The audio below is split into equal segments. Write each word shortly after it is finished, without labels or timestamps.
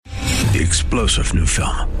The explosive new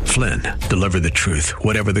film, Flynn, deliver the truth,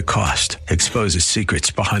 whatever the cost. Exposes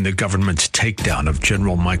secrets behind the government's takedown of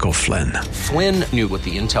General Michael Flynn. Flynn knew what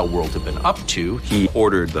the intel world had been up to. He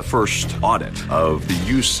ordered the first audit of the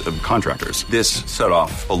use of contractors. This set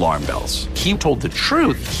off alarm bells. He told the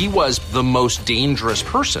truth. He was the most dangerous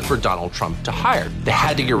person for Donald Trump to hire. They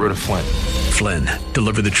had to get rid of Flynn. Flynn,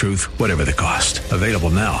 deliver the truth, whatever the cost. Available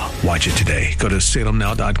now. Watch it today. Go to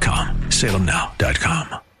salemnow.com.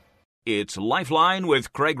 salemnow.com. It's Lifeline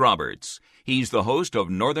with Craig Roberts. He's the host of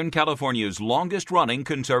Northern California's longest-running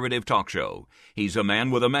conservative talk show. He's a man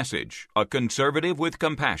with a message, a conservative with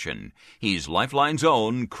compassion. He's Lifeline's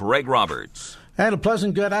own Craig Roberts. And a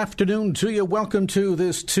pleasant good afternoon to you. Welcome to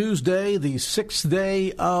this Tuesday, the 6th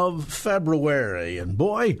day of February. And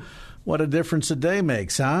boy, what a difference a day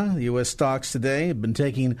makes, huh? The U.S. stocks today have been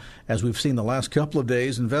taking, as we've seen the last couple of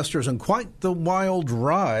days, investors on quite the wild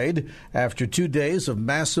ride after 2 days of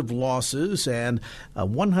massive losses and a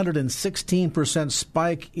 116%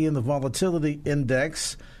 spike in the volatility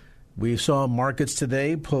index. We saw markets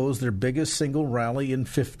today pose their biggest single rally in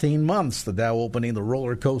 15 months. The Dow opening the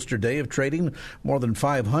roller coaster day of trading more than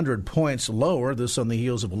 500 points lower. This on the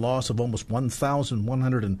heels of a loss of almost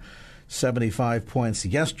 1,175 points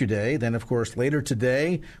yesterday. Then, of course, later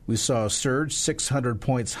today, we saw a surge 600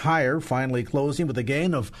 points higher, finally closing with a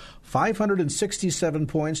gain of 567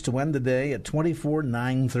 points to end the day at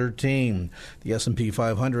 24,913. The S&P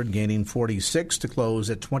 500 gaining 46 to close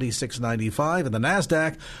at 2695, and the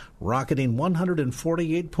NASDAQ rocketing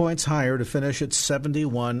 148 points higher to finish at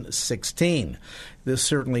 7116. This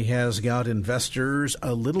certainly has got investors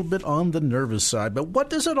a little bit on the nervous side. But what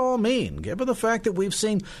does it all mean, given the fact that we've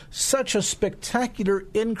seen such a spectacular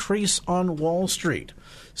increase on Wall Street?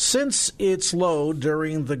 Since its low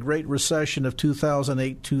during the Great Recession of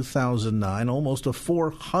 2008-2009, almost a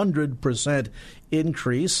 400%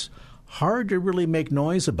 increase. Hard to really make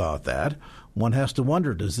noise about that. One has to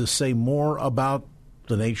wonder, does this say more about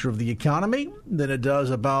the nature of the economy than it does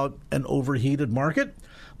about an overheated market?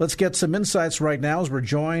 Let's get some insights right now as we're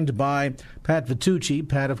joined by Pat Vitucci.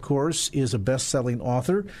 Pat, of course, is a best-selling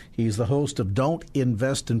author. He's the host of Don't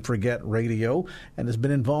Invest and Forget Radio and has been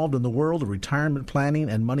involved in the world of retirement planning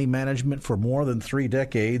and money management for more than 3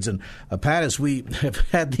 decades. And Pat, as we have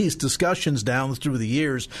had these discussions down through the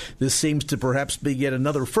years, this seems to perhaps be yet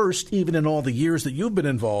another first, even in all the years that you've been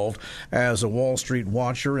involved as a Wall Street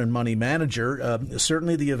watcher and money manager.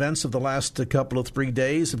 Certainly the events of the last couple of 3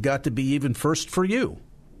 days have got to be even first for you.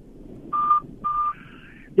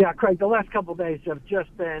 Yeah, Craig, the last couple of days have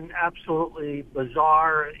just been absolutely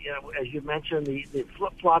bizarre. You know, as you mentioned, the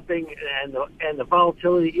flip-flopping and the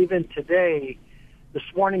volatility. Even today, this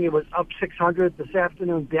morning it was up 600. This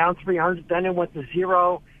afternoon down 300. Then it went to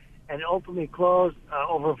zero, and ultimately closed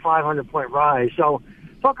over a 500-point rise. So,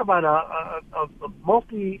 talk about a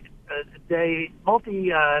multi-day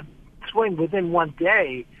swing within 1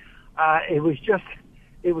 day.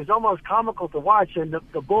 It was almost comical to watch, and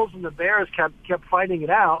the Bulls and the Bears kept fighting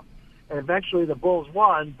it out, and eventually the Bulls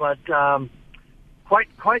won. But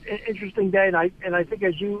quite an interesting day, and I think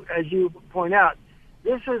as you point out,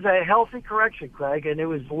 this is a healthy correction, Craig, and it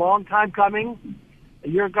was a long time coming. A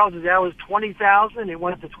year ago, the Dow was 20,000; it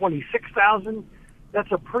went to 26,000.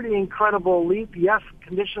 That's a pretty incredible leap. Yes,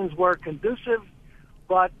 conditions were conducive,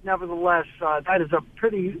 but nevertheless, that is a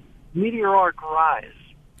pretty meteoric rise.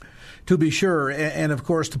 To be sure, and of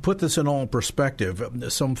course, to put this in all perspective,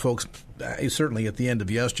 some folks, certainly at the end of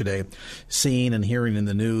yesterday, seeing and hearing in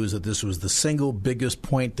the news that this was the single biggest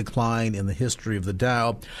point decline in the history of the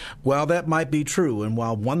Dow. While that might be true, and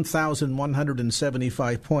while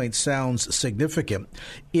 1,175 points sounds significant,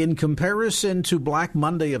 in comparison to Black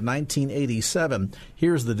Monday of 1987,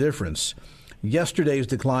 here's the difference. Yesterday's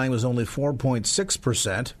decline was only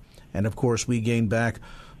 4.6%, and of course, we gained back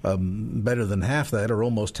better than half that, or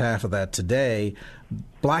almost half of that today.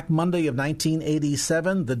 Black Monday of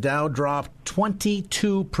 1987, the Dow dropped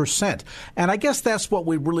 22%. And I guess that's what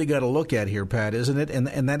we really got to look at here, Pat, isn't it?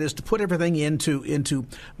 And that is to put everything into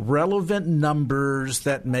relevant numbers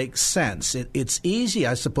that make sense. It's easy,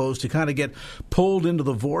 I suppose, to kind of get pulled into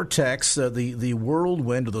the vortex, the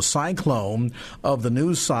whirlwind or the cyclone of the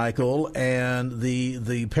news cycle and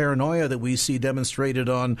the paranoia that we see demonstrated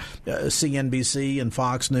on CNBC and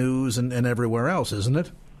Fox News and everywhere else, isn't it?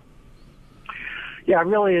 Yeah, it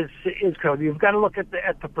really is, Cody. You've got to look at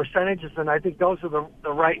the percentages, and I think those are the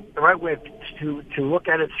right way to look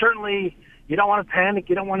at it. Certainly, you don't want to panic,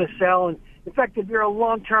 you don't want to sell, and in fact, if you're a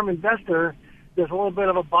long-term investor, there's a little bit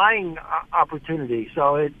of a buying opportunity.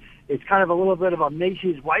 So it's kind of a little bit of a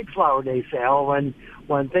Macy's White Flower Day sale when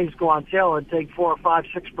things go on sale and take 4 or 5,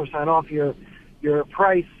 6% off your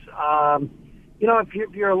price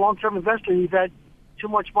If you're a long-term investor, you've had too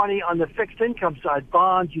much money on the fixed income side,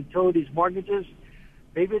 bonds, utilities, mortgages.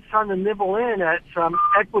 Maybe it's time to nibble in at some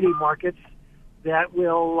equity markets that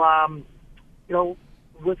will,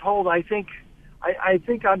 withhold. I think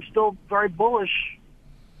I'm still very bullish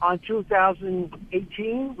on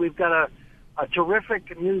 2018. We've got a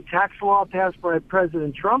terrific new tax law passed by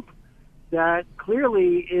President Trump that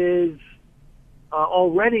clearly is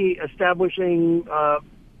already establishing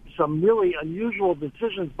some really unusual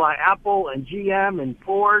decisions by Apple and GM and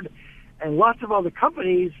Ford and lots of other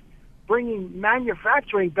companies bringing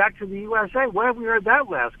manufacturing back to the USA. When have we heard that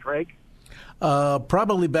last, Craig?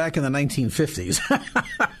 Probably back in the 1950s.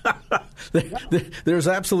 There's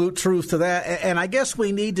absolute truth to that. And I guess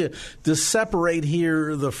we need to separate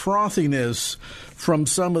here the frothiness from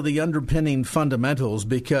some of the underpinning fundamentals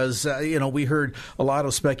because, we heard a lot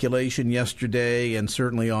of speculation yesterday and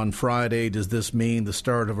certainly on Friday. Does this mean the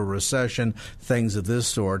start of a recession? Things of this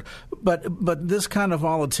sort. But this kind of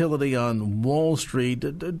volatility on Wall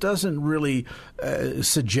Street doesn't really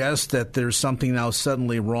suggest that there's something now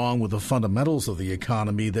suddenly wrong with the fundamentals of the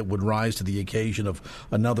economy that would rise to the occasion of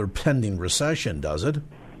another pending recession, does it?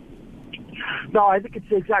 No, I think it's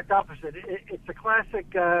the exact opposite. It's a classic,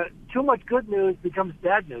 too much good news becomes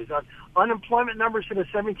bad news. Unemployment numbers hit a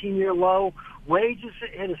 17-year low. Wages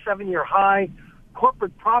hit a 7-year high.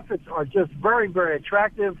 Corporate profits are just very, very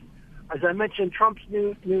attractive. As I mentioned, Trump's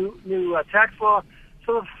new tax law.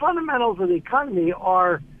 So the fundamentals of the economy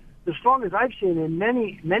are the strongest I've seen in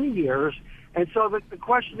many, many years. And so the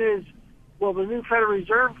question is, will the new Federal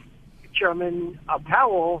Reserve Chairman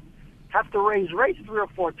Powell have to raise rates 3 or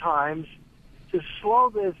 4 times to slow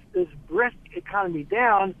this brisk economy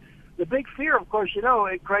down? The big fear, of course,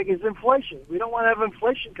 Craig, is inflation. We don't want to have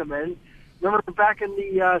inflation come in. Remember back in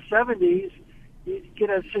the 70s, you get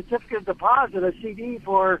a certificate of deposit, a CD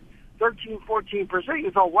for 13, 14%.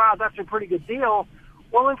 You thought, wow, that's a pretty good deal.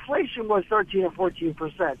 Well, inflation was 13 or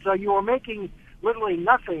 14%. So you were making literally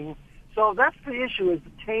nothing. So that's the issue, is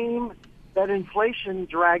to tame that inflation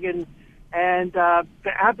dragon and to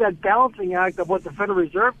have that balancing act of what the Federal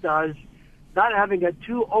Reserve does, not having a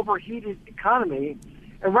too overheated economy.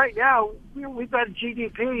 And right now, we've got a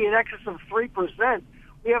GDP in excess of 3%.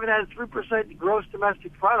 We haven't had a 3% gross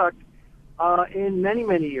domestic product in many,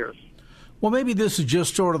 many years. Well, maybe this is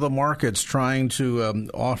just sort of the markets trying to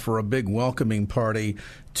offer a big welcoming party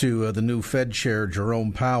to the new Fed chair,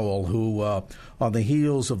 Jerome Powell, who, on the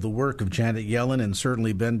heels of the work of Janet Yellen and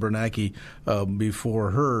certainly Ben Bernanke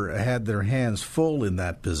before her, had their hands full in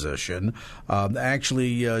that position.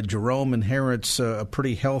 Actually, Jerome inherits a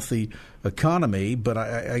pretty healthy economy,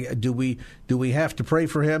 but do we have to pray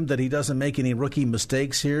for him that he doesn't make any rookie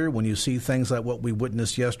mistakes here when you see things like what we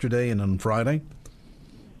witnessed yesterday and on Friday?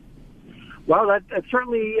 Well, that's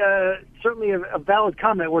certainly a valid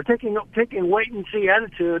comment. We're taking a wait and see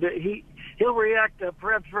attitude. He'll react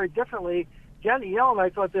perhaps very differently. Janet Yellen, I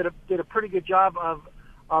thought, did a pretty good job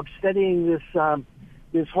of steadying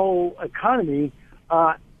this whole economy.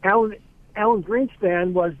 Alan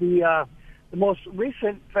Greenspan was the most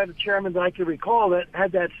recent Fed chairman that I can recall that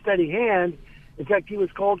had that steady hand. In fact, he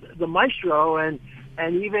was called the maestro, and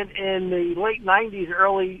even in the late 90s,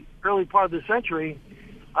 early part of the century,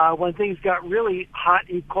 when things got really hot,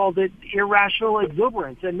 he called it irrational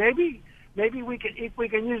exuberance. And maybe we can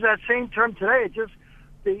use that same term today. It just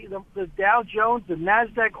the Dow Jones, the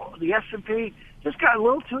Nasdaq, the S&P just got a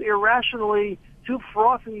little too irrationally, too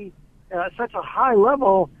frothy, such a high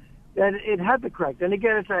level that it had to correct. And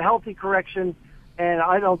again, it's a healthy correction, and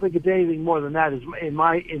I don't think it's anything more than that, is in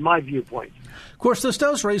my viewpoint. Of course, this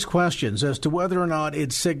does raise questions as to whether or not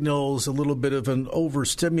it signals a little bit of an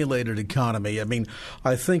overstimulated economy. I mean,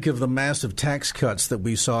 I think of the massive tax cuts that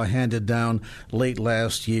we saw handed down late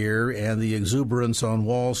last year and the exuberance on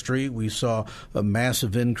Wall Street. We saw a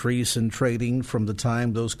massive increase in trading from the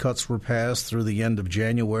time those cuts were passed through the end of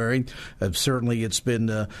January. Certainly, it's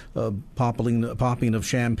been popping of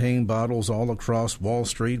champagne bottles all across Wall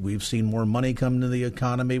Street. We've seen more money come into the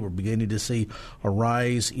economy. We're beginning to see a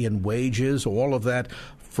rise in wages. All of that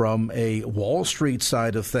from a Wall Street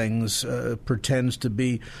side of things pretends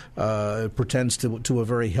to a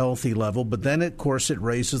very healthy level. But then, of course, it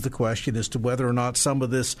raises the question as to whether or not some of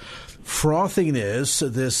this frothiness,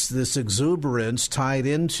 this exuberance tied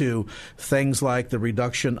into things like the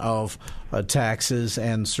reduction of taxes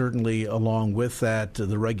and certainly along with that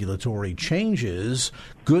the regulatory changes.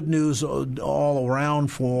 Good news all around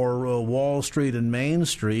for Wall Street and Main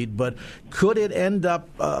Street, but could it end up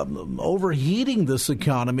overheating this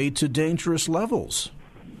economy to dangerous levels?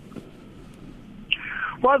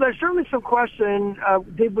 Well, there's certainly some question.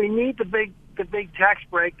 Did we need the big tax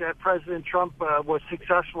break that President Trump was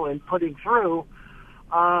successful in putting through,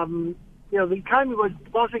 the economy was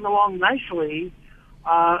buzzing along nicely.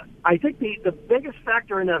 I think the biggest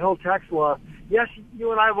factor in that whole tax law, yes,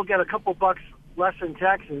 you and I will get a couple bucks less in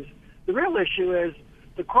taxes. The real issue is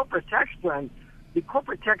the corporate tax plan. The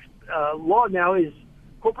corporate tax law now is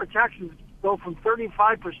corporate taxes go from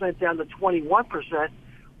 35% down to 21%.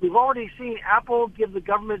 We've already seen Apple give the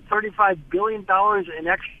government $35 billion in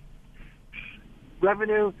extra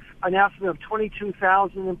revenue, announcement of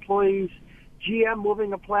 22,000 employees, GM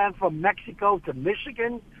moving a plant from Mexico to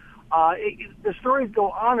Michigan. The stories go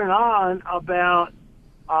on and on about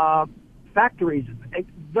factories,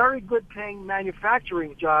 very good paying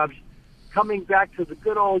manufacturing jobs coming back to the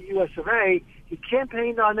good old US of A. He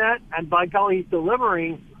campaigned on that, and by golly, he's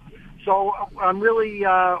delivering. So I'm really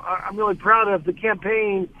proud of the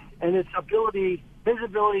campaign and his ability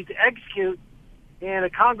to execute in a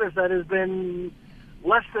Congress that has been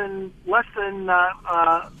less than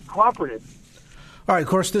cooperative. All right, of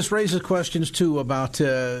course, this raises questions, too, about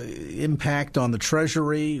impact on the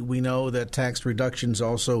Treasury. We know that tax reductions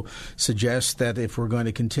also suggest that if we're going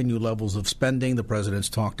to continue levels of spending, the president's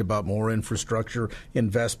talked about more infrastructure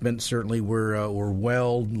investment. Certainly, we're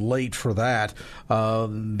well late for that.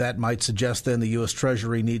 That might suggest then the U.S.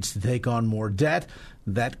 Treasury needs to take on more debt.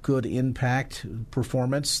 That could impact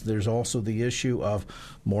performance. There's also the issue of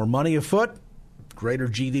more money afoot, greater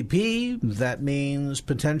GDP. That means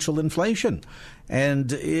potential inflation.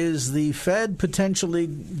 And is the Fed potentially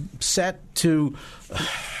set to,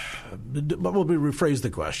 let me rephrase the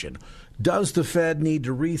question. Does the Fed need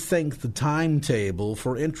to rethink the timetable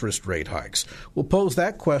for interest rate hikes? We'll pose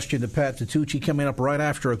that question to Pat Vitucci coming up right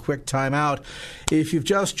after a quick timeout. If you've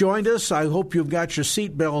just joined us, I hope you've got your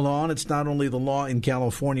seatbelt on. It's not only the law in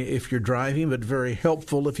California if you're driving, but very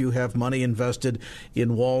helpful if you have money invested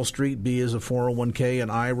in Wall Street, be it as a 401k,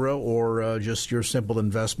 an IRA, or just your simple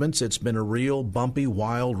investments. It's been a real bumpy,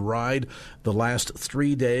 wild ride the last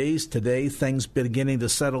 3 days. Today, things beginning to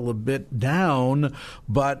settle a bit down,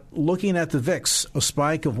 but looking at the VIX, a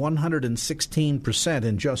spike of 116%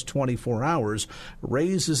 in just 24 hours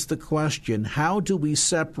raises the question, how do we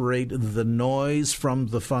separate the noise from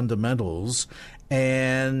the fundamentals?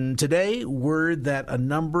 And today, word that a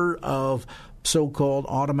number of so-called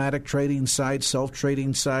automatic trading sites,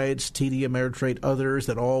 self-trading sites, TD Ameritrade, others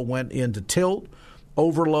that all went into tilt,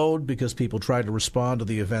 overload because people tried to respond to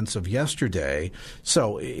the events of yesterday.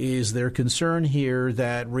 So is there concern here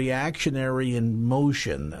that reactionary in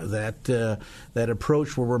motion, that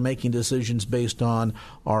approach where we're making decisions based on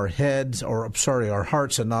our heads, our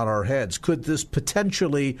hearts and not our heads, could this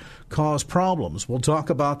potentially cause problems? We'll talk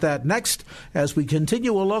about that next as we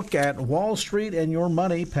continue a look at Wall Street and your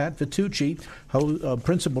money. Pat Vitucci,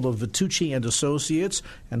 principal of Vitucci and Associates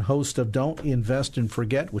and host of Don't Invest and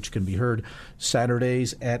Forget, which can be heard Saturdays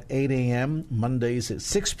at 8 a.m., Mondays at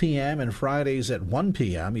 6 p.m., and Fridays at 1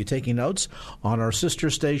 p.m. You taking notes on our sister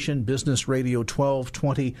station, Business Radio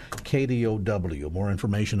 1220 KDOW. More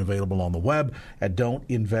information available on the web at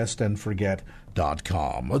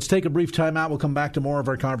don'tinvestandforget.com. Let's take a brief time out. We'll come back to more of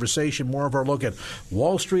our conversation, more of our look at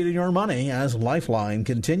Wall Street and your money as Lifeline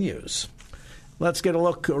continues. Let's get a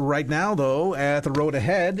look right now, though, at the road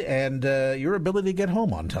ahead and your ability to get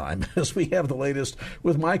home on time as we have the latest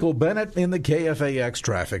with Michael Bennett in the KFAX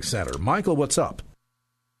Traffic Center. Michael, what's up?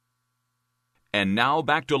 And now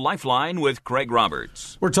back to Lifeline with Craig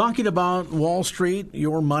Roberts. We're talking about Wall Street,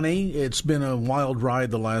 your money. It's been a wild ride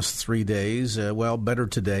the last 3 days. Better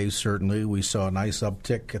today, certainly. We saw a nice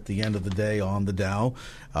uptick at the end of the day on the Dow.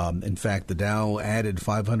 In fact, the Dow added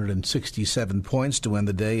 567 points to end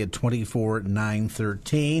the day at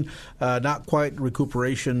 24,913. Not quite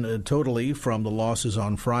recuperation totally from the losses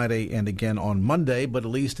on Friday and again on Monday, but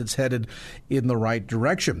at least it's headed in the right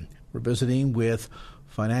direction. We're visiting with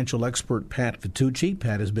financial expert Pat Vitucci.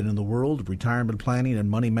 Pat has been in the world of retirement planning and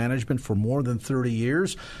money management for more than 30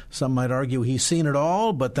 years. Some might argue he's seen it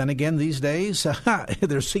all, but then again, these days,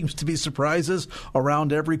 there seems to be surprises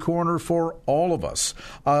around every corner for all of us.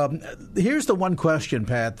 Here's the one question,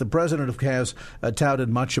 Pat. The president has touted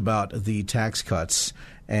much about the tax cuts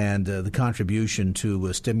and the contribution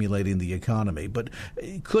to stimulating the economy. But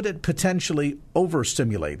could it potentially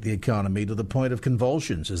overstimulate the economy to the point of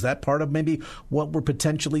convulsions? Is that part of maybe what we're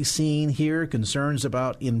potentially seeing here? Concerns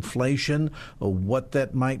about inflation, what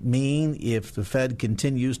that might mean if the Fed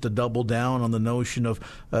continues to double down on the notion of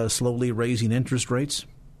slowly raising interest rates?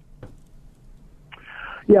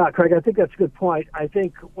 Yeah, Craig, I think that's a good point. I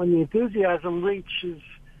think when the enthusiasm reaches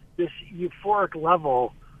this euphoric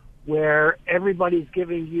level where everybody's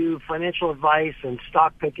giving you financial advice and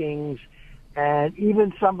stock pickings And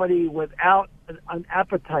even somebody without an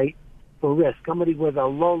appetite for risk, somebody with a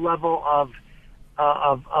low level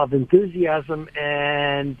of enthusiasm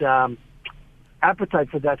and appetite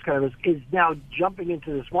for that kind of risk is now jumping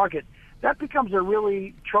into this market. That becomes a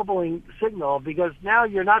really troubling signal, because now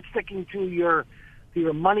you're not sticking to your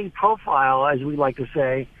money profile, as we like to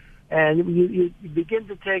say, and you begin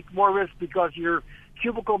to take more risk because your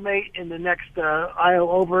cubicle mate in the next aisle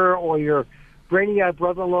over, or your brainiac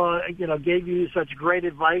brother-in-law, gave you such great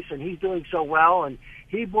advice, and he's doing so well, and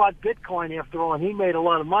he bought Bitcoin after all, and he made a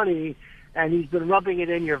lot of money, and he's been rubbing it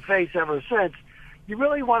in your face ever since. You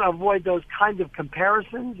really want to avoid those kinds of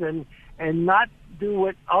comparisons and not do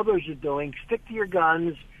what others are doing. Stick to your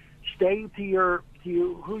guns. Stay to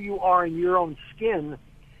who you are in your own skin.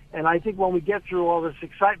 And I think when we get through all this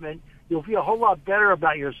excitement, you'll feel a whole lot better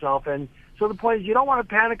about yourself. And so the point is, you don't want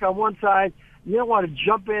to panic on one side. You don't want to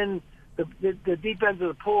jump in the deep end of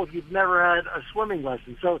the pool if you've never had a swimming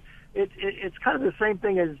lesson. So it's kind of the same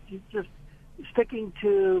thing as just sticking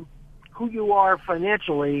to who you are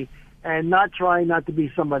financially and not trying not to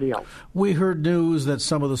be somebody else. We heard news that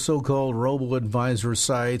some of the so-called robo-advisor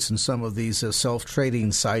sites and some of these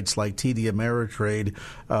self-trading sites like TD Ameritrade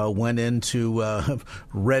went into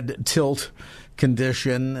red tilt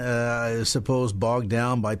condition, I suppose bogged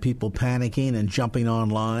down by people panicking and jumping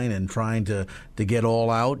online and trying to get all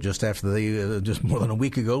out just after they, just more than a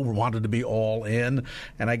week ago, wanted to be all in.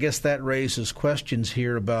 And I guess that raises questions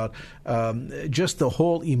here about just the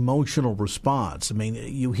whole emotional response. I mean,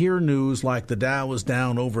 you hear news like the Dow was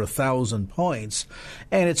down over 1,000 points,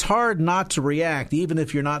 and it's hard not to react, even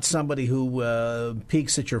if you're not somebody who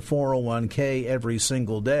peeks at your 401k every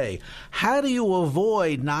single day. How do you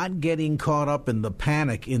avoid not getting caught up in the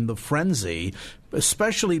panic, in the frenzy,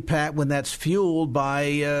 especially, Pat, when that's fueled by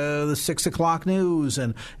the 6 o'clock news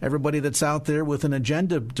and everybody that's out there with an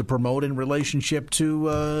agenda to promote in relationship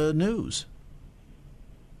to news?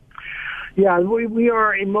 Yeah, we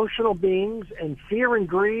are emotional beings, and fear and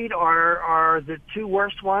greed are the two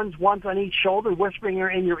worst ones. One's on each shoulder, whispering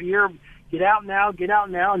in your ear, "Get out now, get out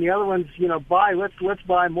now," and the other one's, buy, let's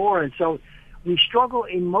buy more. And so we struggle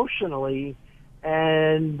emotionally,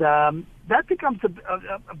 and that becomes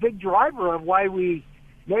a big driver of why we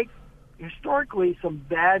make historically some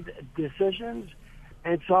bad decisions.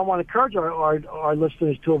 And so I want to encourage our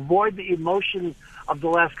listeners to avoid the emotion of the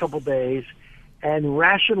last couple of days and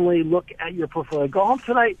rationally look at your portfolio. Go home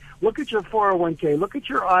tonight, look at your 401k, look at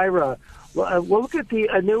your IRA, look at the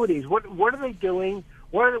annuities. What are they doing?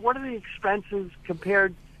 What are the expenses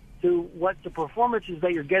compared to what the performance is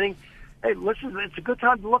that you're getting? Hey, listen, it's a good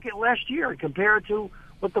time to look at last year and compare it to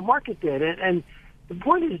what the market did. And the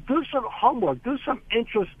point is, do some homework, do some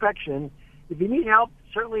introspection. If you need help,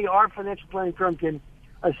 certainly our financial planning firm can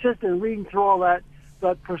assist in reading through all that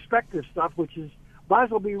perspective stuff, which is might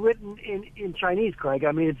as well be written in Chinese, Craig.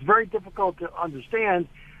 I mean, it's very difficult to understand.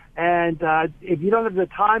 And if you don't have the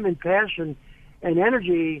time and passion and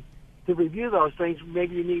energy to review those things,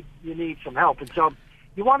 maybe you need some help. And so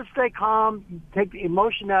you want to stay calm, take the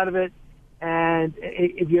emotion out of it. And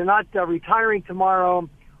if you're not retiring tomorrow,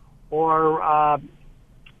 or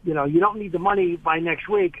you don't need the money by next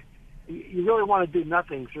week, you really want to do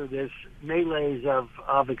nothing through this melees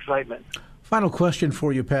of excitement. Final question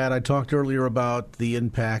for you, Pat. I talked earlier about the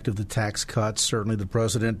impact of the tax cuts. Certainly the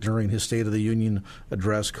president, during his State of the Union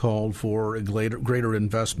address, called for a greater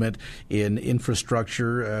investment in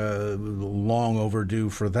infrastructure, long overdue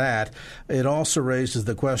for that. It also raises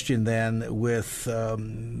the question then, with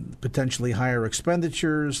potentially higher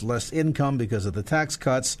expenditures, less income because of the tax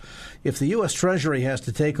cuts, if the U.S. Treasury has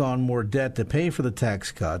to take on more debt to pay for the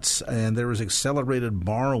tax cuts and there is accelerated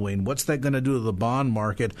borrowing, what's that going to do to the bond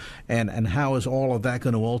market, and how is all of that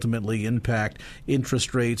going to ultimately impact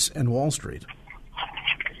interest rates and Wall Street?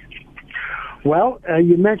 Well,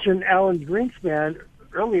 you mentioned Alan Greenspan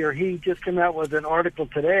earlier. He just came out with an article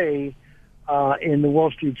today in the Wall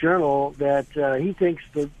Street Journal that he thinks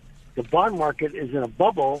the bond market is in a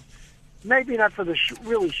bubble, maybe not for the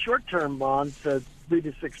really short-term bonds, 3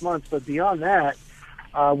 to 6 months, but beyond that,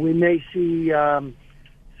 we may see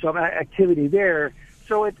some activity there.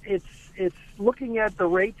 So it's looking at the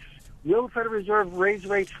rates. Will the Federal Reserve raise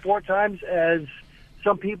rates 4 times, as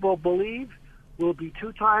some people believe? Will it be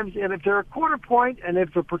 2 times? And if they're a quarter point, and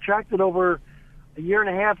if they're protracted over a year and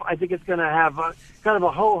a half, I think it's going to have kind of a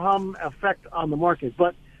ho-hum effect on the market.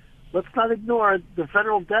 But let's not ignore the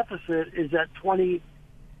federal deficit is at $20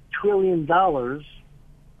 trillion.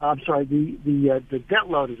 I'm sorry, the debt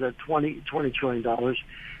load is at $20 trillion.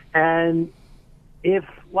 And if,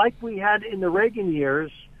 like we had in the Reagan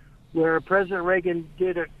years, where President Reagan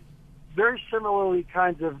did a very similarly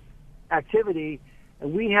kinds of activity,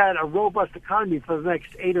 and we had a robust economy for the next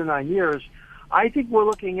 8 or 9 years, I think we're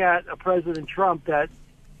looking at a President Trump that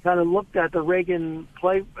kind of looked at the Reagan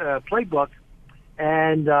playbook,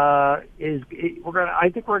 and I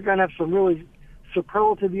think we're going to have some really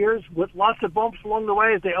superlative years with lots of bumps along the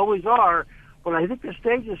way, as they always are. But I think the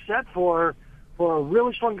stage is set for a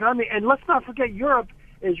really strong economy. And let's not forget, Europe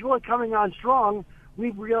is really coming on strong.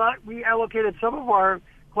 We've reallocated some of our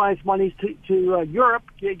clients' monies to Europe,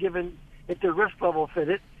 given if their risk level fit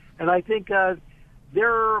it. And I think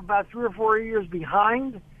they're about 3 or 4 years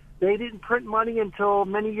behind. They didn't print money until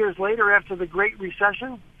many years later after the Great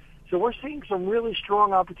Recession. So we're seeing some really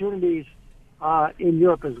strong opportunities in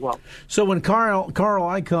Europe as well. So when Carl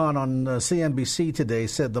Icahn on CNBC today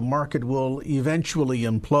said the market will eventually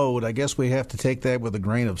implode, I guess we have to take that with a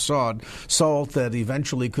grain of salt that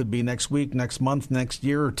eventually could be next week, next month, next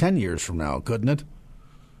year, or 10 years from now, couldn't it?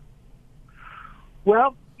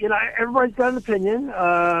 Well, everybody's got an opinion.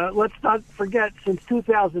 Let's not forget, since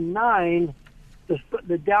 2009,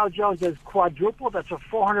 the Dow Jones has quadrupled. That's a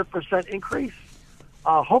 400% increase.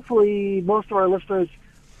 Hopefully, most of our listeners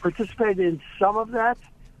participated in some of that.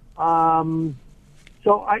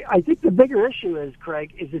 So I think the bigger issue is,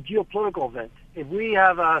 Craig, is a geopolitical event. If we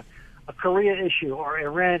have a Korea issue or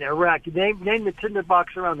Iran, Iraq, name the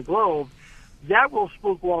tinderbox around the globe, that will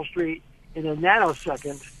spook Wall Street in a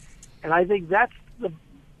nanosecond. And I think that's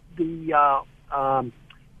the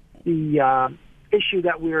issue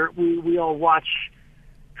that we all watch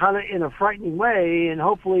kind of in a frightening way, and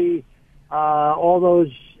hopefully all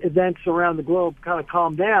those events around the globe kind of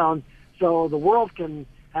calm down so the world can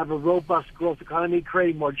have a robust growth economy,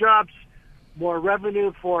 creating more jobs, more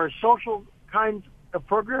revenue for social kinds of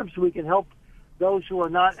programs so we can help those who are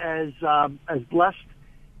not as blessed.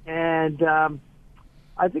 And I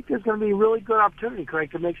think there's going to be a really good opportunity,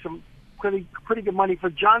 Craig, to make some pretty good money for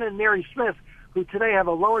John and Mary Smith, who today have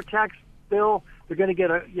a lower tax bill. They're going to get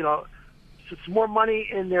some more money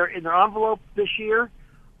in their envelope this year,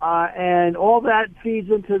 and all that feeds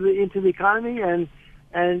into the economy. And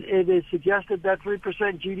it is suggested that 3%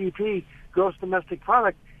 GDP, gross domestic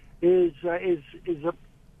product, is a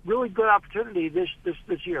really good opportunity this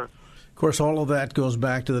year. Of course, all of that goes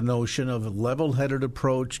back to the notion of a level-headed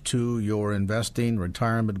approach to your investing,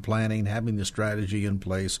 retirement planning, having the strategy in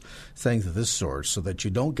place, things of this sort, so that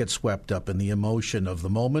you don't get swept up in the emotion of the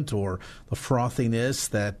moment or the frothiness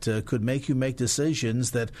that could make you make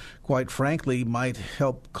decisions that, quite frankly, might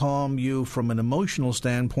help calm you from an emotional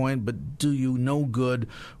standpoint, but do you no good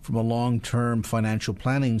from a long-term financial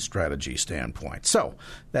planning strategy standpoint. So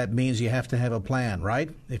that means you have to have a plan, right?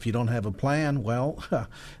 If you don't have a plan, well,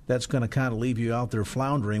 that's going to kind of leave you out there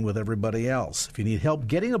floundering with everybody else. If you need help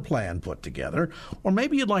getting a plan put together, or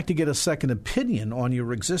maybe you'd like to get a second opinion on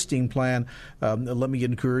your existing plan, let me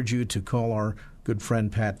encourage you to call our good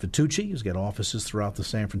friend Pat Vitucci. He's got offices throughout the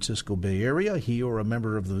San Francisco Bay Area. He or a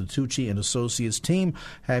member of the Vitucci and Associates team,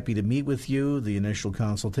 happy to meet with you. The initial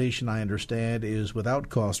consultation, I understand, is without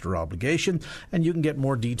cost or obligation, and you can get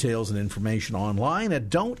more details and information online at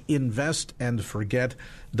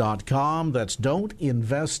don'tinvestandforget.com. That's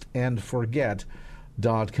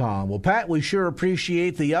don'tinvestandforget.com. Well, Pat, we sure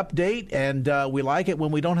appreciate the update, and we like it when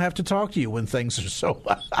we don't have to talk to you when things are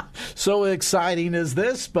so exciting as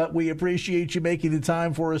this, but we appreciate you making the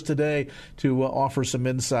time for us today to offer some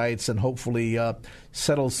insights and hopefully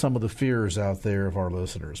settle some of the fears out there of our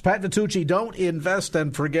listeners. Pat Vitucci,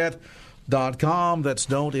 don'tinvestandforget.com. That's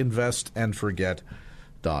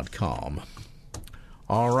don'tinvestandforget.com.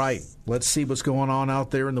 All right, let's see what's going on out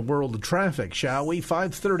there in the world of traffic, shall we?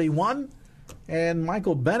 5:31. And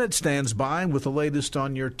Michael Bennett stands by with the latest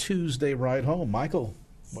on your Tuesday ride home. Michael.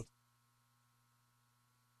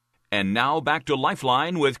 And now back to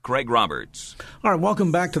Lifeline with Craig Roberts. All right, welcome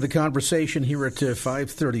back to the conversation here at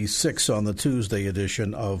 5:36 on the Tuesday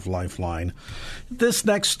edition of Lifeline. This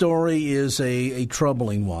next story is a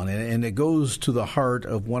troubling one, and it goes to the heart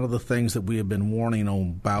of one of the things that we have been warning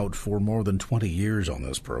about for more than 20 years on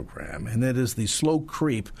this program, and that is the slow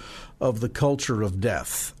creep of the culture of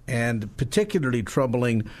death, and particularly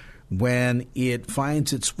troubling when it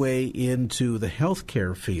finds its way into the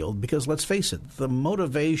healthcare field, because let's face it, the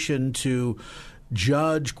motivation to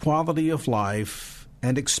judge quality of life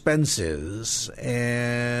and expenses,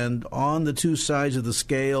 and on the two sides of the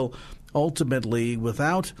scale, ultimately,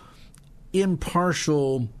 without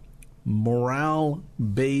impartial,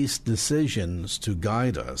 morale-based decisions to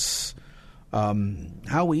guide us,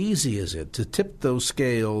 how easy is it to tip those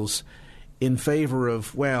scales in favor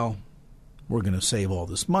of, well, we're going to save all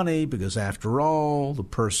this money because, after all, the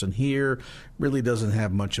person here really doesn't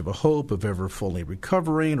have much of a hope of ever fully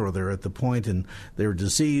recovering, or they're at the point in their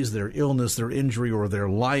disease, their illness, their injury, or their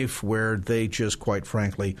life where they just, quite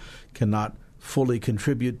frankly, cannot fully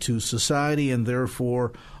contribute to society and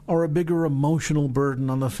therefore are a bigger emotional burden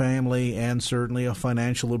on the family and certainly a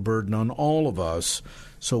financial burden on all of us.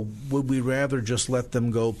 So would we rather just let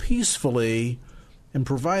them go peacefully and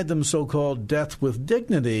provide them so-called death with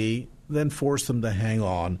dignity than force them to hang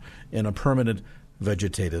on in a permanent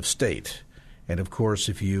vegetative state? And, of course,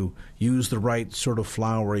 if you use the right sort of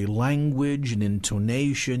flowery language and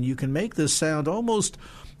intonation, you can make this sound almost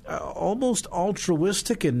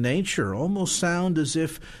altruistic in nature, almost sound as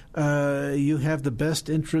if you have the best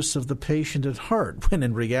interests of the patient at heart, when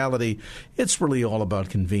in reality it's really all about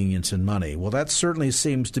convenience and money. Well, that certainly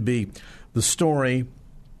seems to be the story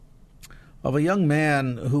of a young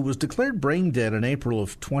man who was declared brain dead in April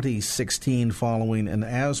of 2016 following an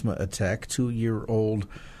asthma attack, 2-year-old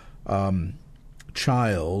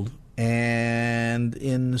child. And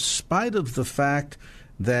in spite of the fact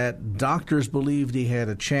that doctors believed he had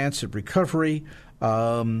a chance at recovery,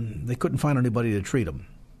 they couldn't find anybody to treat him.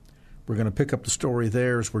 We're going to pick up the story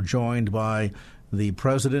there as we're joined by the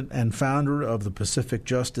president and founder of the Pacific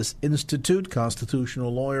Justice Institute,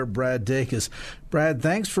 constitutional lawyer Brad Dacus. Brad,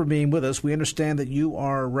 thanks for being with us. We understand that you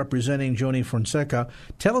are representing Joni Fonseca.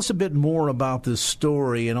 Tell us a bit more about this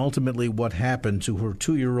story and ultimately what happened to her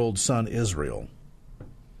 2-year-old son, Israel.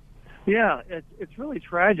 Yeah, it's really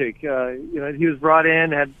tragic. He was brought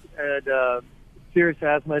in, had a serious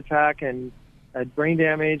asthma attack and had brain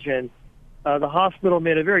damage, and the hospital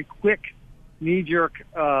made a very quick, knee-jerk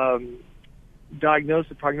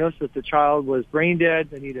prognosis that the child was brain dead.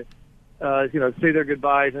 They need to, say their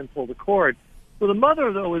goodbyes and pull the cord. Well, the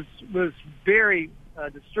mother, though, was very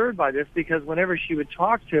disturbed by this, because whenever she would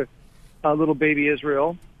talk to little baby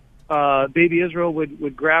Israel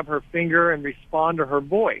would grab her finger and respond to her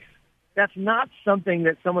voice. That's not something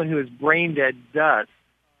that someone who is brain dead does.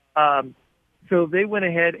 So they went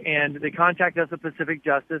ahead and they contacted us at Pacific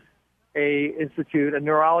Justice Institute. A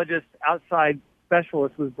neurologist, outside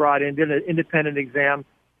specialist, was brought in, did an independent exam,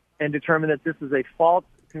 and determined that this is a false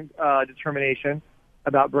determination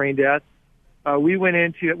about brain death. We went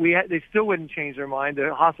into they still wouldn't change their mind.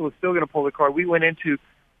 The hospital was still going to pull the cord. We went into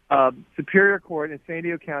Superior Court in San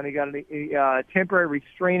Diego County, got a temporary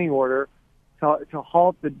restraining order to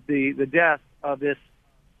halt the death of this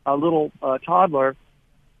little toddler,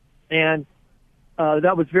 and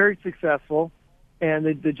that was very successful.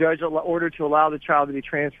 And the judge ordered to allow the child to be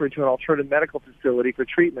transferred to an alternative medical facility for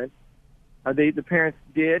treatment. The parents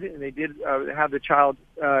did, and they did have the child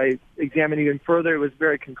examined even further. It was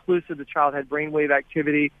very conclusive. The child had brainwave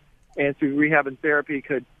activity, and through rehab and therapy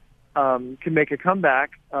could make a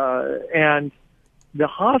comeback. And the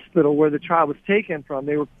hospital where the child was taken from,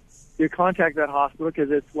 they contacted that hospital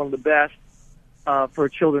because it's one of the best for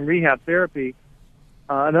children rehab therapy.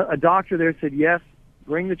 A doctor there said, yes,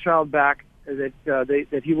 bring the child back,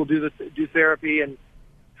 that he will do therapy. And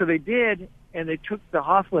so they did, and they took the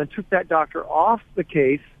hospital and took that doctor off the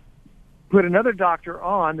case, put another doctor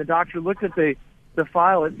on. The doctor looked at the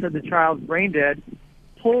file. It said the child's brain dead,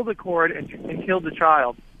 pulled the cord, and killed the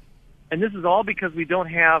child. And this is all because we don't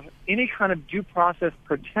have any kind of due process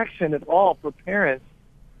protection at all for parents.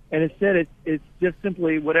 And instead, it's just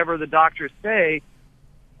simply whatever the doctors say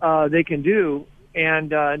they can do,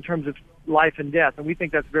 and in terms of life and death. And we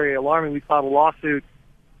think that's very alarming. We filed a lawsuit,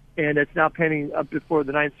 and it's now pending up before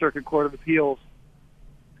the Ninth Circuit Court of Appeals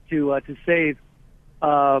to save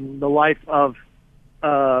the life of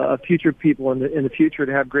future people in the future,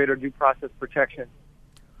 to have greater due process protection.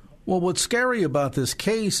 Well, what's scary about this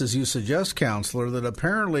case, as you suggest, Counselor, that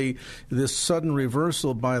apparently this sudden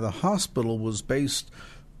reversal by the hospital was based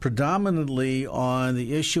predominantly on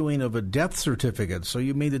the issuing of a death certificate. So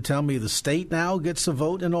you mean to tell me the state now gets a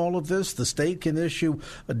vote in all of this? The state can issue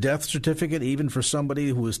a death certificate even for somebody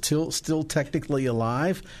who is still technically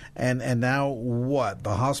alive? And now what?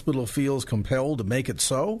 The hospital feels compelled to make it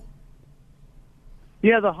so?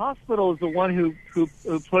 Yeah, the hospital is the one who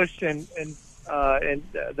pushed and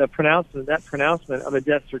the pronouncement of a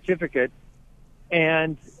death certificate.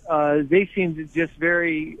 And they seem to just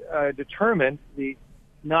very determined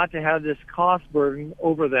not to have this cost burden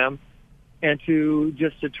over them, and to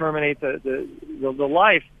just terminate the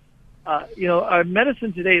life.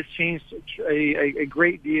 Medicine today has changed a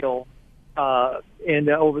great deal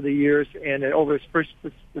over the years, and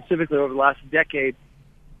specifically over the last decade,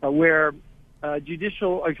 where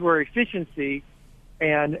efficiency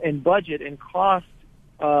and budget and cost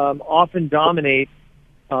often dominate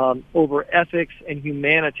over ethics and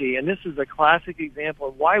humanity. And this is a classic example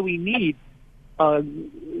of why we need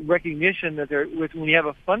recognition that when you have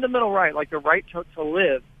a fundamental right, like the right to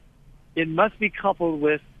live, it must be coupled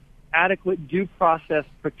with adequate due process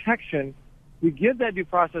protection. We give that due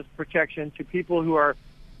process protection to people who are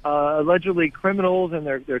allegedly criminals, and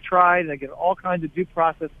they're tried, and they get all kinds of due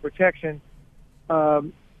process protection. A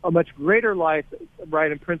much greater right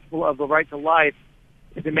and principle of the right to life,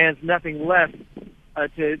 it demands nothing less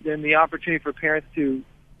than the opportunity for parents to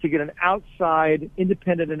get an outside,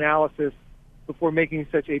 independent analysis before making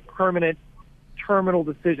such a permanent, terminal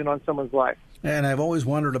decision on someone's life. And I've always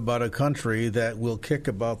wondered about a country that will kick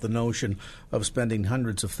about the notion of spending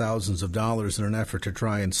hundreds of thousands of dollars in an effort to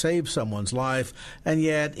try and save someone's life. And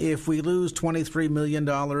yet, if we lose $23 million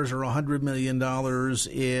or $100 million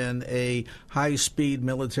in a high-speed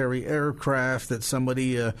military aircraft that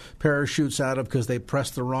somebody parachutes out of because they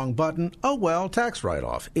pressed the wrong button, oh, well, tax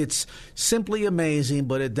write-off. It's simply amazing,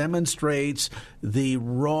 but it demonstrates the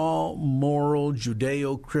raw, moral,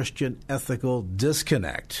 Judeo-Christian ethical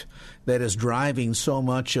disconnect that is driving so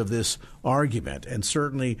much of this argument, and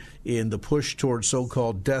certainly in the push towards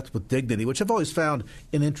so-called death with dignity, which I've always found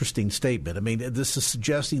an interesting statement. I mean, this is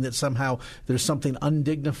suggesting that somehow there's something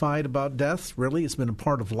undignified about death. Really, it's been a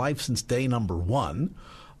part of life since day number one.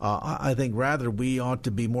 I think rather we ought to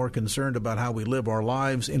be more concerned about how we live our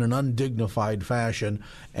lives in an undignified fashion,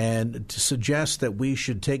 and to suggest that we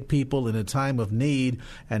should take people in a time of need,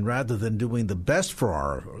 and rather than doing the best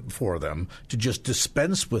for them, to just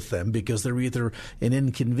dispense with them because they're either an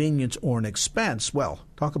inconvenience or an expense. Well,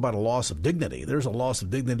 talk about a loss of dignity. There's a loss of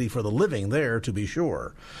dignity for the living there, to be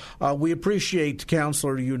sure. We appreciate,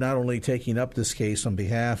 Counselor, you not only taking up this case on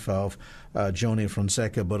behalf of Joni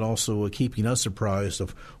Fonseca, but also keeping us apprised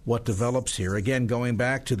of what develops here. Again, going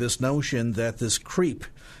back to this notion that this creep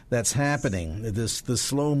that's happening, the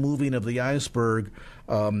slow moving of the iceberg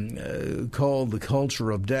called the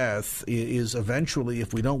culture of death, is eventually,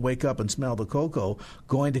 if we don't wake up and smell the cocoa,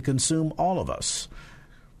 going to consume all of us.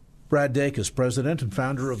 Brad Dacus, president and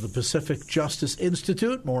founder of the Pacific Justice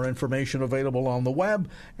Institute. More information available on the web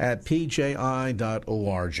at pji.org.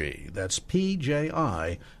 That's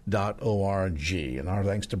pji.org. And our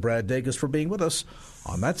thanks to Brad Dacus for being with us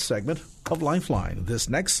on that segment of Lifeline. This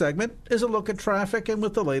next segment is a look at traffic, and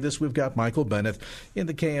with the latest, we've got Michael Bennett in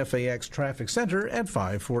the KFAX Traffic Center at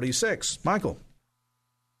 546. Michael.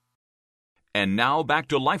 And now back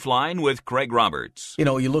to Lifeline with Craig Roberts. You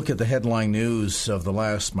know, you look at the headline news of the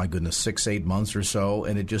last, 6-8 months or so,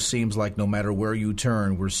 and it just seems like no matter where you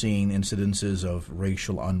turn, we're seeing incidences of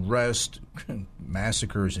racial unrest,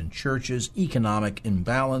 massacres in churches, economic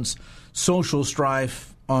imbalance, social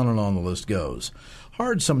strife, on and on the list goes.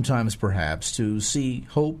 Hard sometimes, perhaps, to see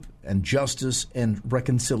hope and justice and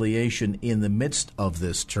reconciliation in the midst of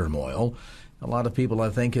this turmoil. A lot of people,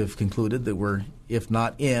 I think, have concluded that we're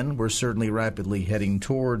certainly rapidly heading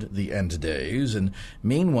toward the end days. And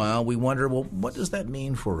meanwhile, we wonder, well, what does that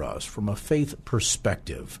mean for us from a faith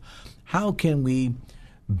perspective? How can we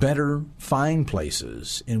better find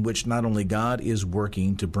places in which not only God is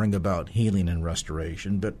working to bring about healing and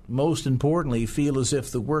restoration, but most importantly, feel as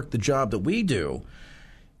if the job that we do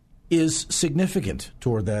is significant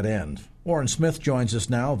toward that end? Warren Smith joins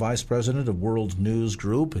us now, Vice President of World News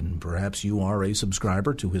Group, and perhaps you are a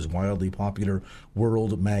subscriber to his wildly popular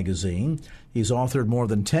World magazine. He's authored more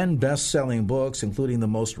than 10 best-selling books, including the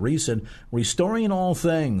most recent, Restoring All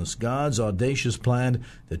Things, God's Audacious Plan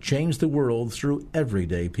to Change the World Through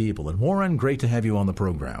Everyday People. And Warren, great to have you on the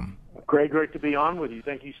program. Great to be on with you.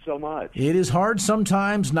 Thank you so much. It is hard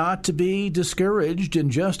sometimes not to be discouraged,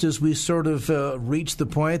 and just as we sort of reach the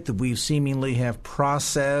point that we seemingly have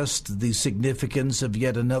processed the significance of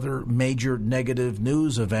yet another major negative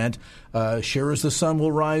news event, sure as the sun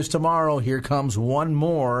will rise tomorrow, here comes one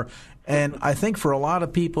more. And I think for a lot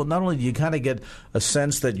of people, not only do you kind of get a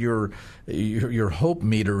sense that your hope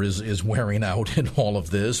meter is wearing out in all of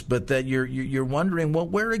this, but that you're wondering, well,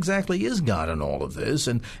 where exactly is God in all of this?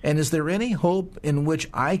 And is there any hope in which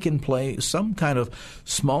I can play some kind of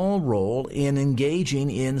small role in engaging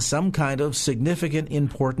in some kind of significant,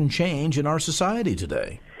 important change in our society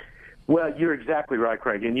today? Well, you're exactly right,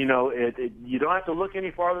 Craig. And, you don't have to look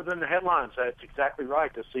any farther than the headlines. That's exactly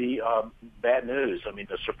right to see bad news. I mean,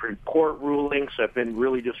 the Supreme Court rulings have been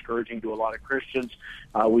really discouraging to a lot of Christians.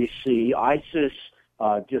 We see ISIS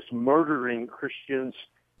just murdering Christians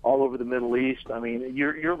all over the Middle East. I mean,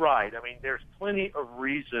 you're right. I mean, there's plenty of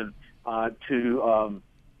reason to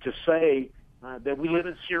say that we live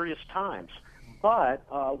in serious times. But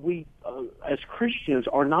we, as Christians,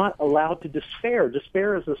 are not allowed to despair.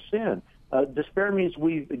 Despair is a sin. Despair means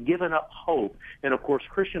we've given up hope. And, of course,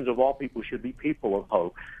 Christians of all people should be people of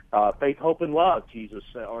hope. Faith, hope, and love, Jesus,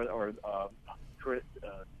 the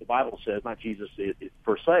Bible says, not Jesus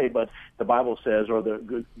per se, but the Bible says, or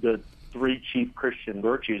the three chief Christian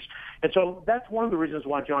virtues. And so that's one of the reasons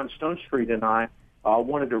why John Stonestreet and I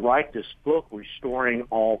wanted to write this book, Restoring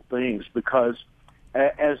All Things, because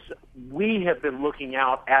as we have been looking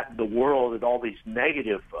out at the world at all these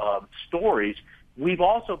negative stories, we've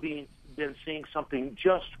also been seeing something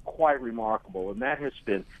just quite remarkable, and that has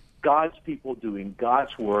been God's people doing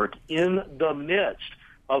God's work in the midst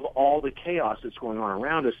of all the chaos that's going on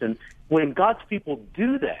around us. And when God's people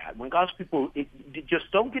do that, when God's people just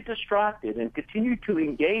don't get distracted and continue to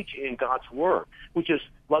engage in God's work, which is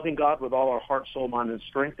loving God with all our heart, soul, mind, and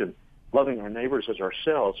strength, and loving our neighbors as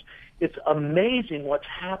ourselves, it's amazing what's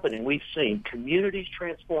happening. We've seen communities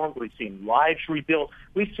transformed. We've seen lives rebuilt.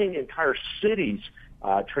 We've seen entire cities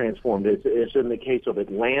transformed, as in the case of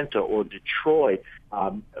Atlanta or Detroit.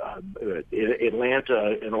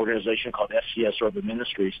 Atlanta, an organization called SCS Urban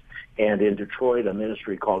Ministries, and in Detroit, a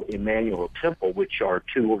ministry called Emmanuel Temple, which are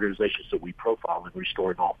two organizations that we profile in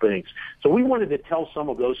Restoring All Things. So we wanted to tell some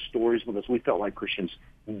of those stories because we felt like Christians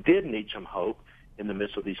did need some hope in the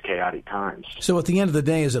midst of these chaotic times. So at the end of the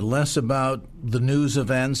day, is it less about the news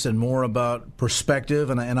events and more about perspective?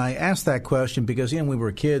 And I asked that question because, when we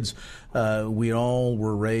were kids, we all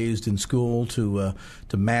were raised in school to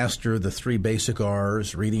master the three basic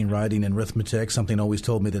R's, reading, writing, and arithmetic. Something always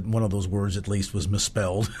told me that one of those words at least was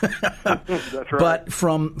misspelled. That's right. But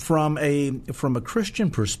from a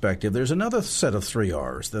Christian perspective, there's another set of three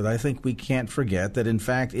R's that I think we can't forget that in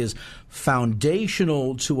fact is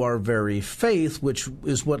foundational to our very faith, which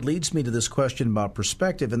is what leads me to this question about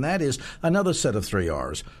perspective, and that is another set of three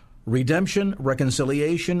R's. Redemption,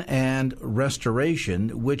 reconciliation, and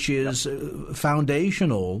restoration, which is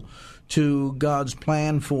foundational to God's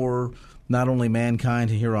plan for not only mankind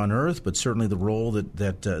here on earth, but certainly the role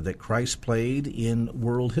that Christ played in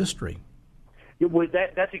world history. Well,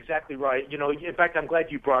 that's exactly right. In fact, I'm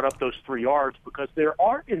glad you brought up those three R's because there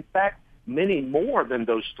are, in fact, many more than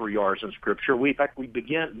those three R's in Scripture. We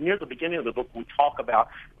begin near the beginning of the book. We talk about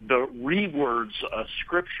the rewords of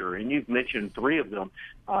Scripture, and you've mentioned three of them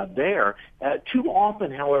there. Too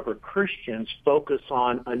often, however, Christians focus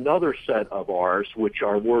on another set of R's, which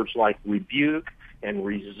are words like rebuke and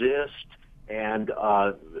resist, and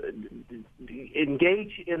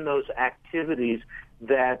engage in those activities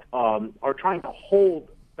that are trying to hold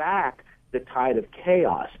back the tide of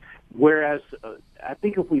chaos. Whereas I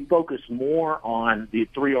think if we focus more on the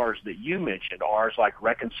three R's that you mentioned, R's like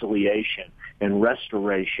reconciliation and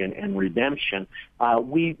restoration and redemption,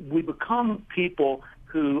 we become people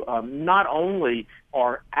who not only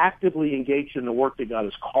are actively engaged in the work that God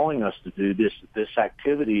is calling us to do, this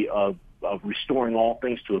activity of restoring all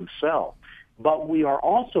things to Himself, but we are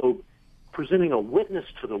also presenting a witness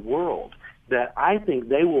to the world that I think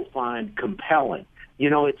they will find compelling.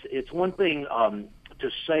 It's one thing to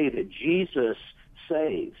say that Jesus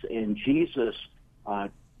saves and Jesus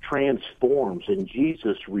transforms and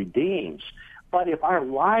Jesus redeems. But if our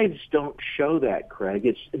lives don't show that,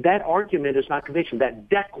 Craig, that argument is not convincing. That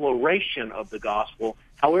declaration of the gospel,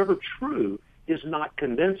 however true, is not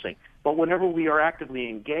convincing. But whenever we are actively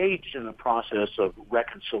engaged in the process of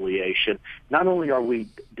reconciliation, not only are we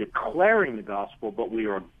declaring the gospel, but we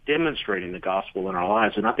are demonstrating the gospel in our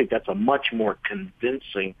lives. And I think that's a much more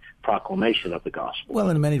convincing proclamation of the gospel. Well,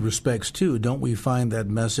 in many respects, too, don't we find that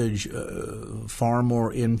message far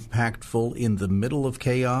more impactful in the middle of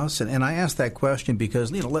chaos? And I ask that question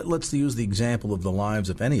because, let's use the example of the lives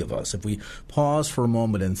of any of us. If we pause for a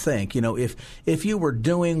moment and think, if you were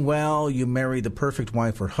doing well, you married the perfect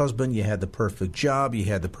wife or husband, you had the perfect job, you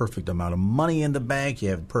had the perfect amount of money in the bank, you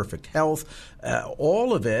have perfect health,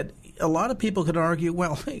 all of it, a lot of people could argue,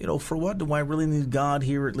 well, for what do I really need God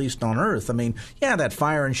here, at least on earth? I mean, that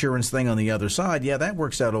fire insurance thing on the other side, that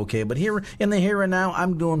works out okay. But here in the here and now,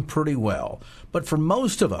 I'm doing pretty well. But for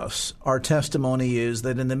most of us, our testimony is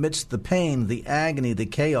that in the midst of the pain, the agony, the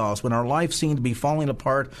chaos, when our life seemed to be falling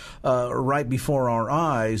apart right before our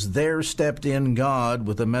eyes, there stepped in God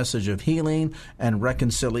with a message of healing and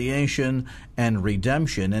reconciliation and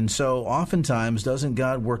redemption. And so oftentimes, doesn't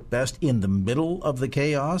God work best in the middle of the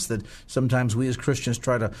chaos that sometimes we as Christians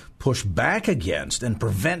try to push back against and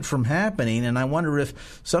prevent from happening? And I wonder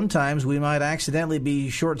if sometimes we might accidentally be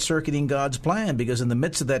short-circuiting God's plan because in the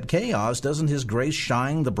midst of that chaos, doesn't His grace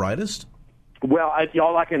shine the brightest? Well,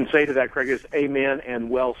 all I can say to that, Craig, is amen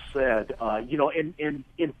and well said. And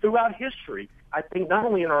throughout history, I think not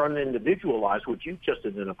only in our own individual lives, which you've just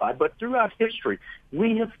identified, but throughout history,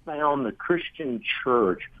 we have found the Christian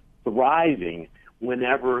church thriving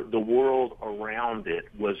whenever the world around it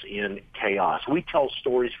was in chaos. We tell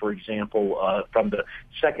stories, for example, from the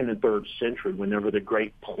 2nd and 3rd century, whenever the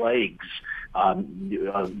great plagues,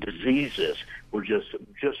 diseases were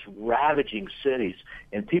just ravaging cities,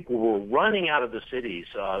 and people were running out of the cities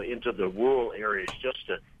into the rural areas just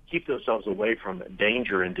to keep themselves away from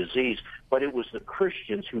danger and disease. But it was the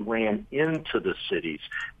Christians who ran into the cities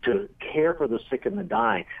to care for the sick and the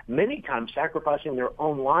dying, many times sacrificing their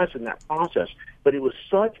own lives in that process. But it was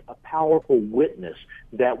such a powerful witness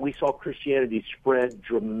that we saw Christianity spread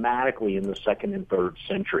dramatically in the 2nd and 3rd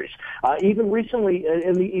centuries. Even recently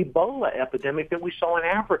in the Ebola epidemic that we saw in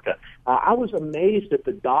Africa, I was amazed at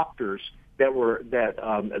the doctors that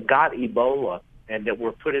got Ebola and that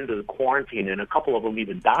were put into the quarantine, and a couple of them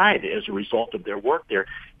even died as a result of their work there.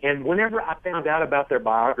 And whenever I found out about their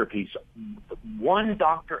biographies, one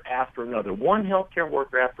doctor after another, one healthcare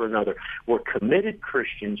worker after another, were committed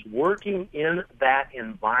Christians working in that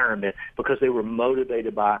environment because they were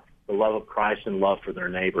motivated by the love of Christ and love for their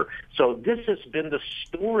neighbor. So this has been the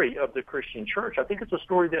story of the Christian church. I think it's a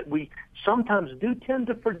story that we sometimes do tend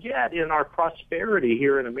to forget in our prosperity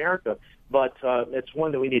here in America, but it's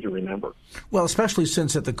one that we need to remember. Well, especially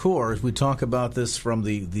since at the core, if we talk about this from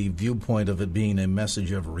the viewpoint of it being a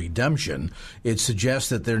message of redemption, it suggests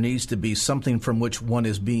that there needs to be something from which one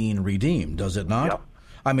is being redeemed, does it not? Yep.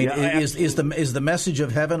 I mean, is the message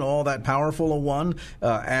of heaven all that powerful a one,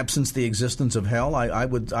 absence the existence of hell? I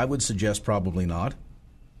would suggest probably not.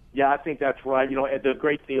 Yeah, I think that's right. You know, the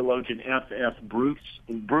great theologian F.F.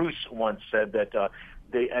 Bruce once said that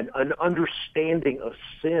an understanding of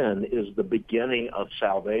sin is the beginning of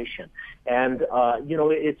salvation, and you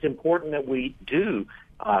know, it's important that we do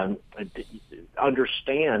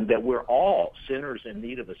understand that we're all sinners in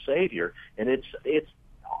need of a Savior, and it's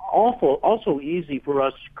also easy for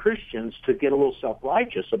us Christians to get a little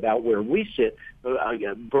self-righteous about where we sit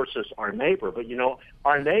versus our neighbor. But, you know,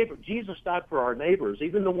 our neighbor, Jesus died for our neighbors,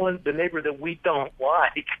 even the neighbor that we don't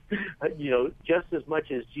like, you know, just as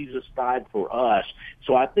much as Jesus died for us.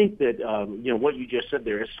 So I think that, you know, what you just said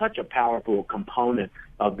there is such a powerful component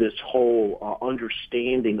of this whole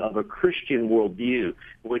understanding of a Christian worldview,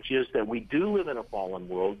 which is that we do live in a fallen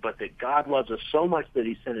world, but that God loves us so much that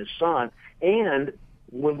he sent his Son, and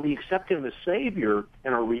when we accept him as Savior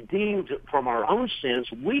and are redeemed from our own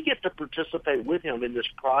sins, we get to participate with him in this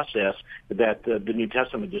process that the New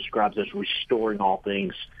Testament describes as restoring all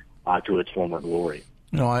things to its former glory.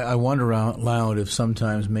 You know, I wonder out loud if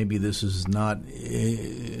sometimes maybe this is not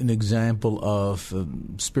an example of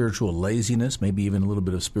spiritual laziness, maybe even a little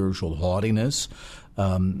bit of spiritual haughtiness,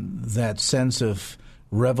 that sense of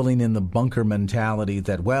reveling in the bunker mentality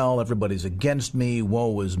that, well, everybody's against me,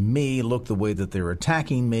 woe is me, look the way that they're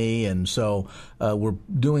attacking me, and so we're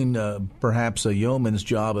doing perhaps a yeoman's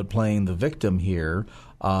job at playing the victim here.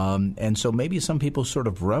 And so maybe some people sort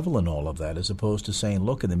of revel in all of that as opposed to saying,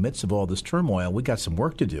 look, in the midst of all this turmoil, we got some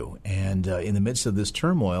work to do. And in the midst of this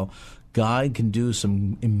turmoil, God can do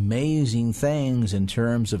some amazing things in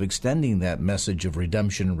terms of extending that message of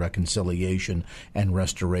redemption, reconciliation, and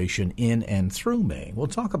restoration in and through me. We'll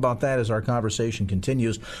talk about that as our conversation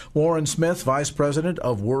continues. Warren Smith, Vice President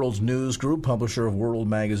of World's News Group, publisher of World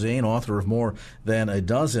Magazine, author of more than a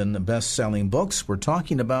dozen best-selling books. We're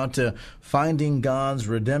talking about finding God's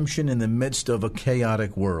redemption in the midst of a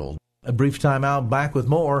chaotic world. A brief time out, back with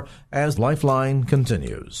more as Lifeline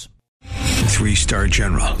continues. 3-star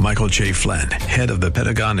General Michael J. Flynn, head of the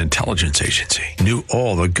Pentagon Intelligence Agency, knew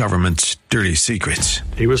all the government's dirty secrets.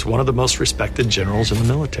 He was one of the most respected generals in the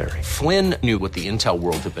military. Flynn knew what the intel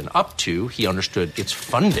world had been up to. He understood its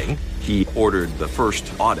funding. He ordered the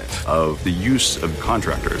first audit of the use of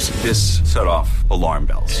contractors. This set off alarm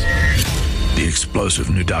bells. The explosive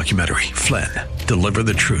new documentary, Flynn, Deliver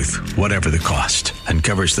the Truth, Whatever the Cost,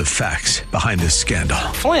 uncovers the facts behind this scandal.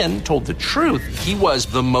 Flynn told the truth. He was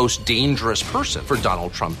the most dangerous person for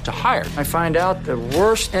Donald Trump to hire. I find out the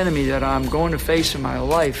worst enemy that I'm going to face in my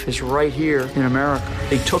life is right here in America.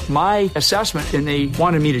 They took my assessment and they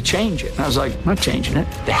wanted me to change it. And I was like, I'm not changing it.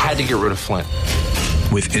 They had to get rid of Flynn.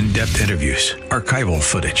 With in-depth interviews, archival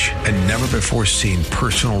footage, and never-before-seen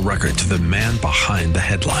personal records of the man behind the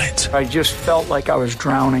headlines. I just felt like I was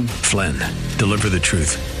drowning. Flynn, Deliver the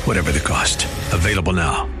Truth, Whatever the Cost. Available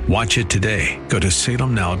now. Watch it today. Go to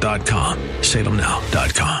salemnow.com.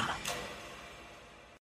 salemnow.com.